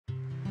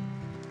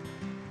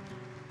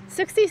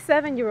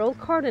67-year-old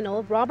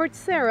Cardinal Robert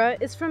Sarah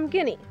is from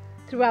Guinea.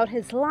 Throughout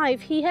his life,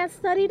 he has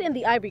studied in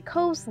the Ivory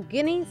Coast,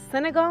 Guinea,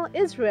 Senegal,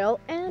 Israel,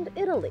 and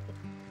Italy.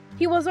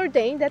 He was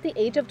ordained at the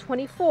age of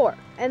 24,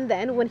 and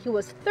then when he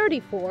was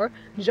 34,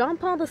 John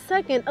Paul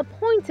II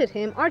appointed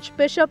him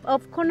Archbishop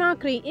of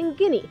Conakry in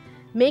Guinea,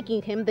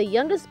 making him the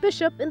youngest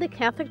bishop in the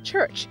Catholic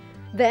Church.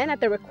 Then, at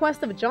the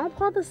request of John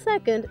Paul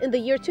II, in the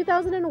year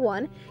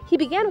 2001, he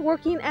began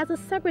working as a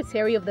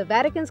secretary of the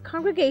Vatican's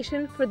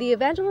Congregation for the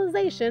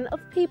Evangelization of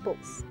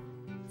Peoples.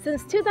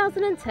 Since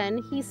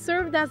 2010, he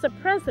served as the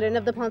president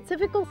of the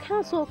Pontifical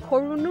Council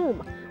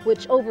Coronum,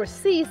 which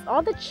oversees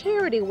all the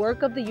charity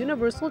work of the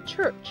Universal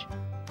Church.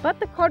 But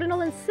the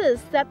cardinal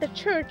insists that the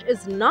church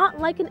is not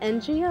like an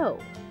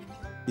NGO.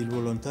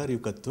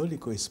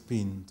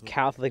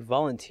 Catholic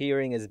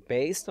volunteering is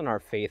based on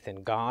our faith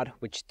in God,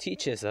 which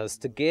teaches us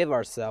to give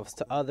ourselves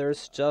to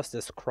others just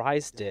as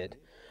Christ did.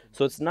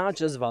 So it's not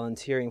just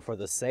volunteering for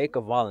the sake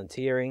of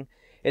volunteering,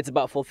 it's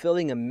about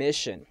fulfilling a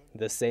mission,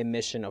 the same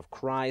mission of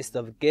Christ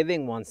of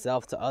giving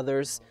oneself to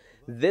others.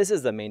 This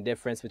is the main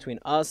difference between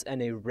us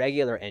and a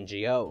regular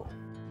NGO.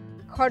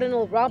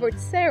 Cardinal Robert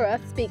Sarah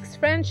speaks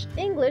French,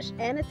 English,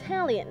 and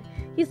Italian.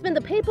 He's been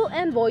the papal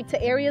envoy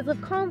to areas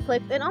of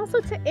conflict and also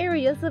to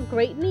areas of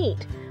great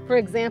need. For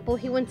example,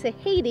 he went to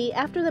Haiti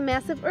after the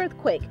massive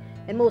earthquake,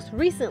 and most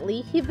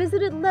recently, he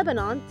visited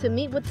Lebanon to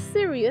meet with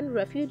Syrian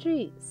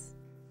refugees.